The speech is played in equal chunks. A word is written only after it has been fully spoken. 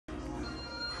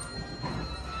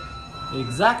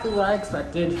Exactly what I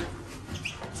expected.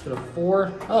 Let's go to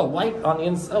 4. Oh, white on the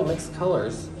inside. Oh, mixed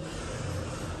colors.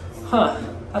 Huh,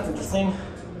 that's interesting.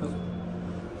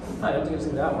 I don't think I've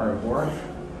seen that one before.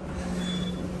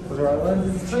 Those are our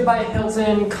lenses. Tree by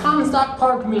Hilton, Comstock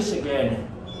Park, Michigan.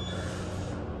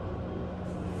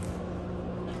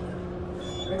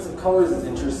 Mix of colors is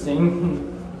interesting.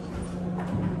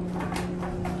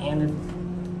 And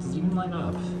it doesn't even line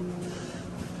up.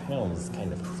 The panel is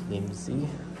kind of clean to see.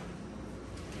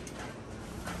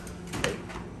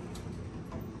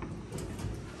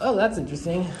 Oh, that's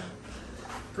interesting.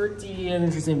 Pretty an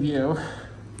interesting view.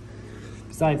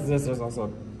 Besides this, there's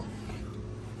also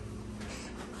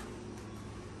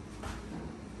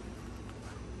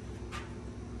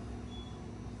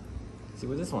see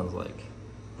what this one's like.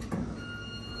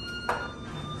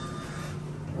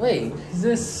 Wait, is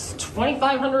this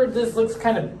 2,500? This looks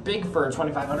kind of big for a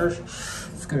 2,500.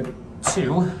 Let's go to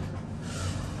 2.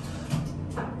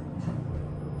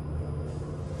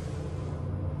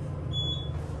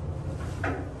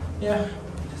 Yeah,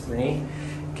 just me.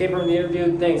 Came from the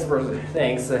interview.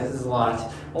 Thanks. This is a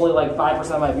lot. Only like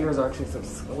 5% of my viewers are actually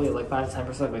only like 5 to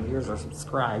 10% of my viewers are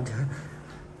subscribed.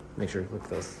 Make sure you look at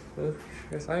those.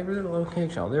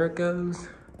 Location. There it goes.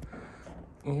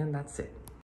 And that's it.